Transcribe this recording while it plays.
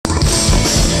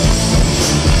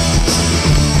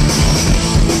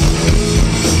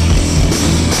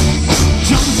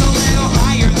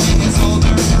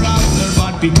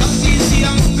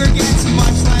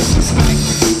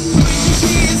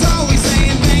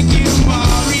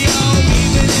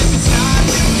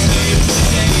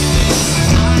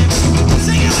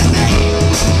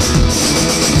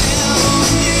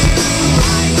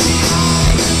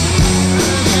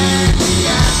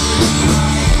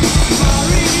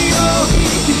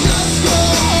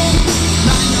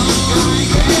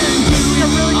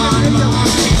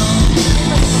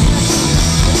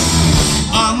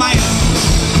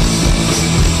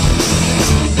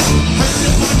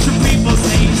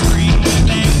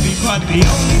but the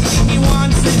only thing he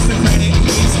wants is the credit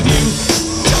he's due.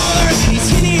 Taller and he's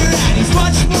skinnier and he's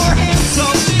much more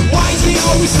handsome. Why is he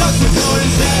always stuck with her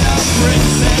instead of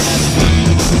princess?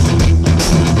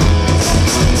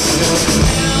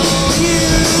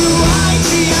 L-U-I-G-I,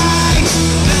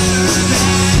 better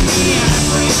than the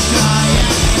average guy.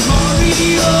 And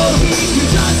Mario, he can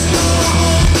just go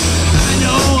home. I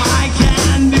know I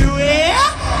can do it.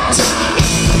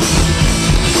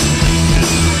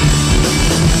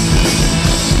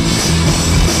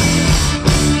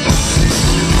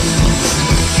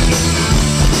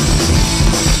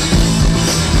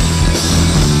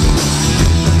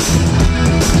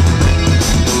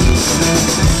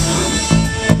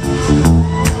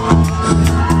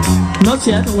 Not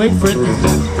yet, wait for it.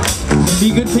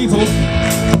 Be good people.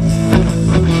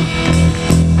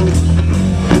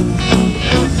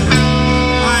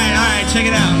 Alright, check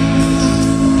it out.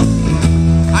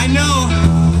 I know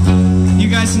you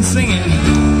guys can sing it,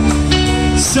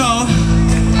 so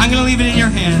I'm gonna leave it in your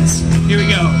hands. Here we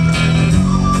go.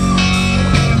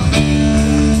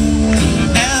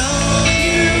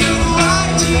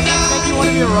 L-U-I-G-I. You want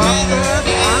to be a rock?